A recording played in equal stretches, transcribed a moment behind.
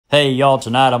Hey y'all,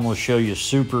 tonight I'm going to show you a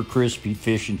super crispy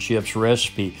fish and chips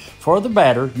recipe. For the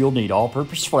batter, you'll need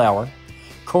all-purpose flour,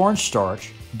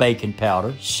 cornstarch, baking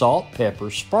powder, salt,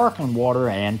 pepper, sparkling water,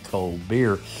 and cold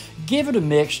beer. Give it a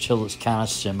mix till it's kind of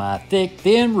semi-thick,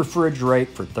 then refrigerate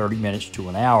for 30 minutes to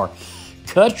an hour.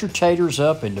 Cut your taters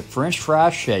up into French fry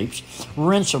shapes,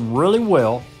 rinse them really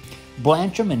well,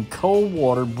 blanch them in cold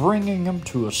water, bringing them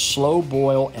to a slow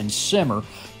boil and simmer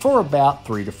for about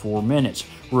 3 to 4 minutes.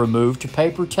 Remove to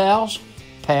paper towels,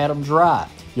 pat them dry.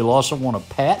 You'll also want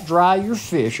to pat dry your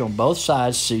fish on both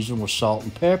sides, seasoned with salt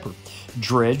and pepper.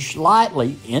 Dredge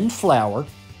lightly in flour,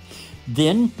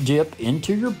 then dip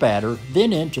into your batter,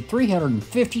 then into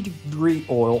 350-degree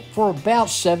oil for about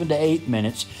 7 to 8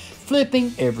 minutes,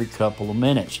 flipping every couple of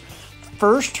minutes.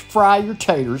 First, fry your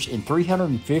taters in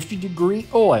 350-degree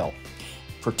oil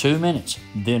for 2 minutes,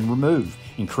 then remove.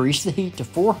 Increase the heat to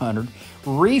 400,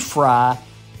 refry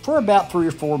for about 3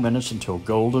 or 4 minutes until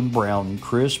golden brown and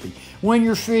crispy. When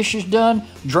your fish is done,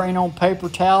 drain on paper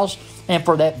towels, and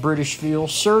for that British feel,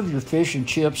 serve your fish and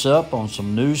chips up on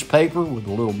some newspaper with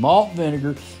a little malt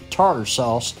vinegar, tartar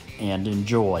sauce, and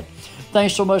enjoy.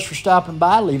 Thanks so much for stopping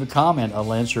by. Leave a comment.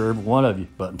 I'll answer every one of you.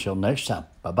 But until next time,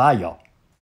 bye-bye, y'all.